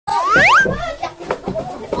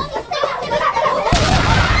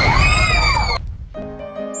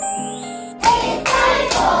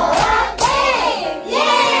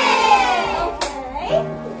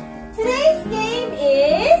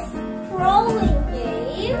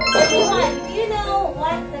game. Everyone, do you know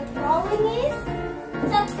what the crawling is?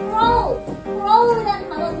 자, crawl이라는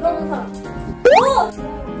단어 들어본 사람.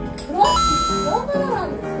 그런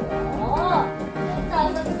단어라는 뜻이에요. 자,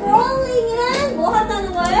 그래서 crawling이란 뭐 한다는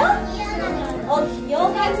거예요?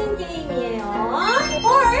 기어가는 게임이에요.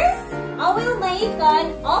 First, I will make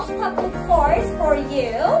an obstacle course for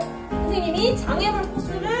you. 선생님이 장애물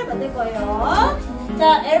코스를 만들 거예요.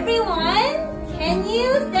 자, everyone, can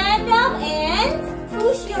you stand up and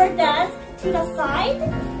push your desk to the side?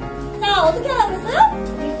 자, 어떻게 하라고 그랬어요?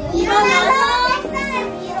 일어나서 책상을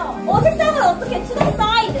밀어. 책상을 어떻게? To the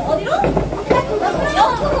side. 어디로?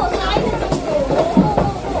 옆으로, 사이드 쪽으로.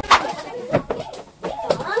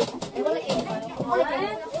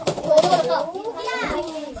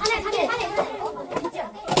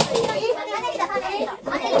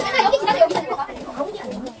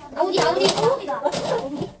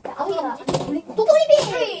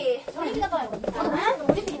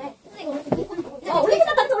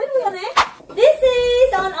 This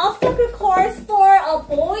is an obstacle course for a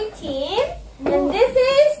boy team, and this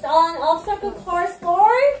is an obstacle course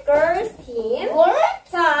for girls team.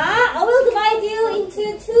 자, I will divide you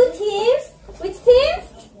into two teams. Which teams?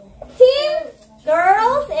 Team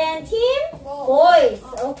girls and team boys.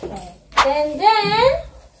 Okay. And then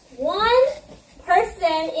one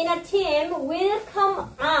person in a team will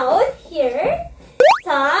come out here.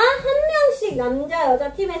 자, 한 명씩 남자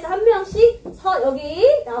여자 팀에서 한 명씩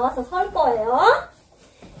여기 나와서 설 거예요.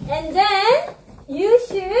 And then you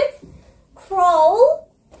should crawl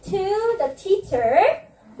to the teacher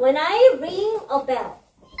when I ring a bell.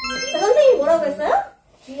 자, 선생님이 뭐라고 했어요?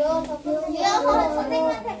 기어서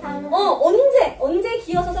선생님한테 가는. 언제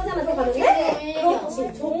기어서 선생님한테 가는데?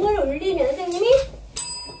 그렇지. 종을 울리면 선생님이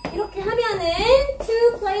이렇게 하면은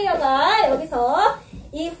two player가 여기서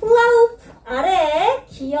이 훌라후프 아래에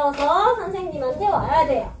기어서 선생님한테 와야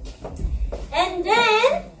돼요. And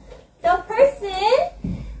then the person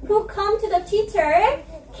who come to the teacher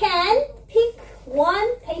can pick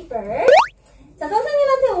one paper. 자,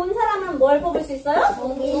 선생님한테 온 사람은 뭘 뽑을 수 있어요?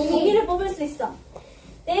 종이를 뽑을 수 있어.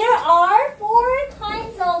 There are 4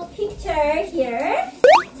 kinds of picture here.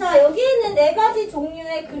 자, 여기에는 4가지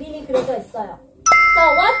종류의 그림이 그려져 있어요.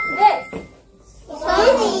 자, what's this?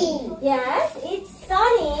 Sunny. Yes, it's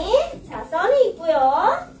sunny. 자, sunny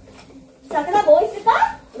있고요. 자, 그 다음 뭐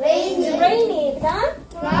있을까? Rainy. Rainy. 그 다음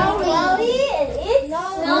cloudy and it's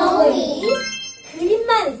snowy.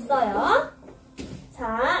 그림만 있어요.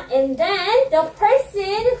 자, and then the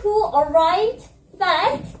person who arrived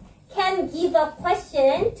fast can give a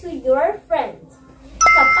question to your friend.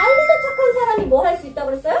 자, 빨리 도착한 사람이 뭐 할 수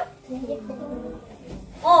있다고 그랬어요?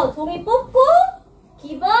 종이 뽑고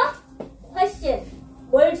give a question.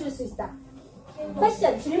 뭘 줄 수 있다?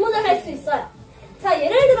 question. 질문을 할 수 있어요. 자,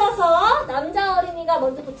 예를 들어서 남자 어린이가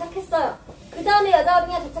먼저 도착했어요. 그 다음에 여자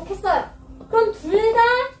어린이가 도착했어요. 그럼 둘 다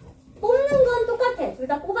뽑는 건 똑같아. 둘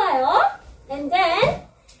다 뽑아요. And then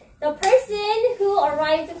the person who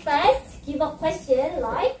arrived fast give a question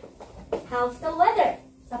like how's the weather?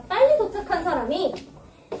 자, 빨리 도착한 사람이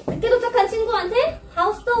늦게 도착한 친구한테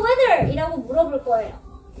how's the weather? 이라고 물어볼 거예요.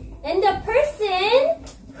 And the person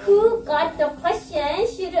who got the question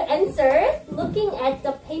should answer looking at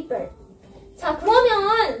the paper. 자,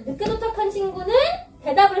 그러면 늦게 도착한 친구는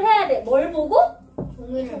대답을 해야 돼. 뭘 보고?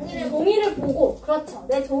 종이를 보고. 그렇죠.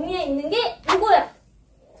 내 종이에 있는 게 이거야.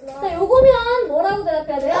 자, 요거면 뭐라고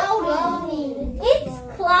대답해야 돼요? Cloudy.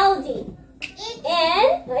 It's cloudy.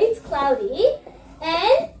 And it's cloudy.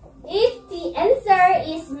 And if the answer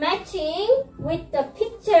is matching with the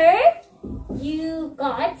picture you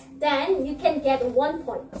got, then you can get 1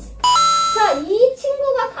 point. 자, 이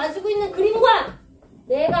친구가 가지고 있는 그림과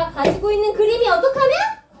내가 가지고 있는 그림이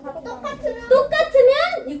어떡하면?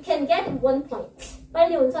 똑같으면 you can get 1 point.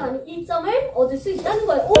 빨리 온 사람이 1점을 얻을 수 있다는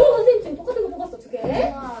거예요. 오, 선생님 지금 똑같은 거 뽑았어, 2개.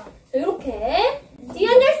 자, 이렇게. Do you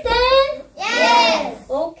understand? Yes.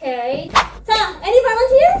 Okay. 자, any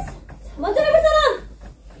volunteers? 자, 먼저 해볼 사람.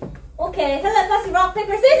 Okay, let's rock,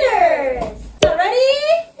 paper, scissors. So,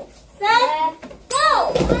 ready? Set,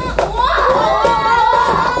 go!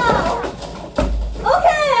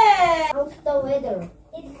 Okay! How's the weather?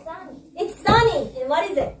 It's sunny. It's sunny. And what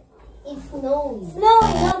is it? It's snowy.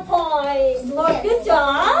 Snowy, no point. Good, good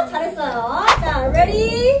job. 잘했어요. 자,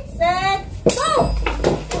 ready, set, go!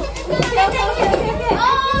 Okay.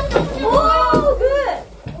 Oh, good.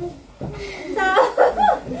 자,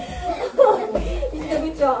 이제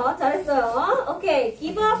good job. 잘했어요. Okay,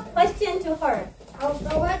 give a question to her. How's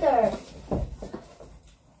the weather?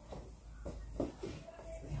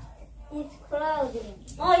 It's cloudy.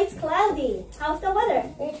 Oh, it's cloudy. How's the weather?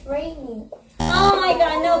 It's rainy. Oh my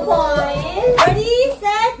god, no point. Ready,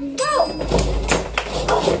 set,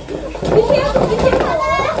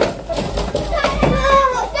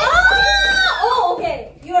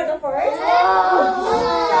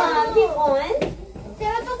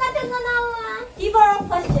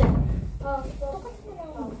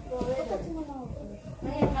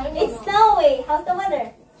 how's the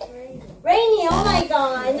weather? Rainy, oh my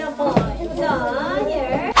god, no point. So,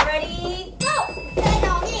 here, ready, go!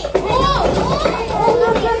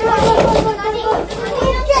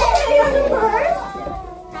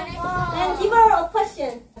 And give her a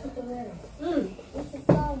question.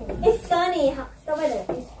 It's sunny, how's the weather?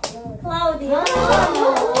 Cloudy.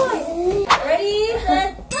 Ready,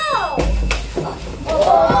 set, go!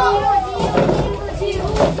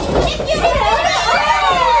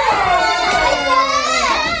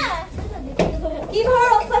 Give her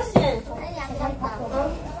a question.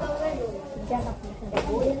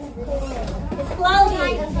 It's cloudy.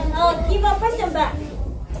 Oh, give a question back.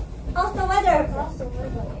 How's the weather?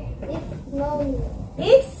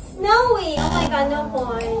 It's snowy. Oh my god, no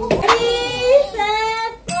point. Ready,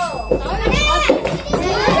 set, go.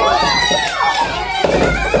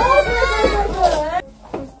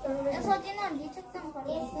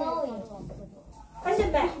 It's snowing. Question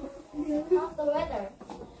back. How's the weather?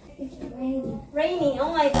 It's raining. Rainy.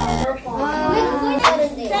 Oh my god, no point.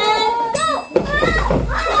 Set. Set, go.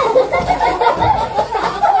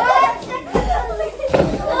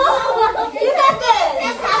 You got this.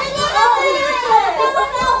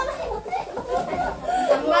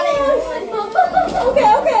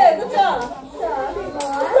 Okay, good job.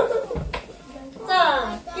 자,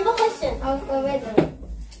 give a question. How's the weather?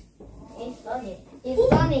 It's sunny. It's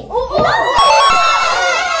sunny. Point.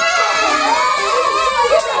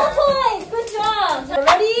 Good job. 자,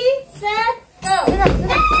 ready, set, go.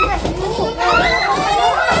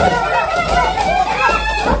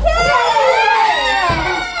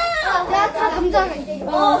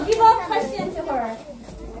 Oh, give a question to her.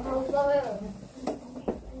 How's the weather?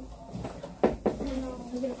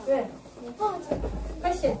 Good.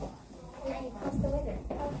 Question. How's the weather?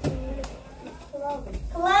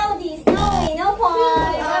 Cloudy, snowy, no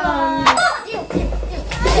point.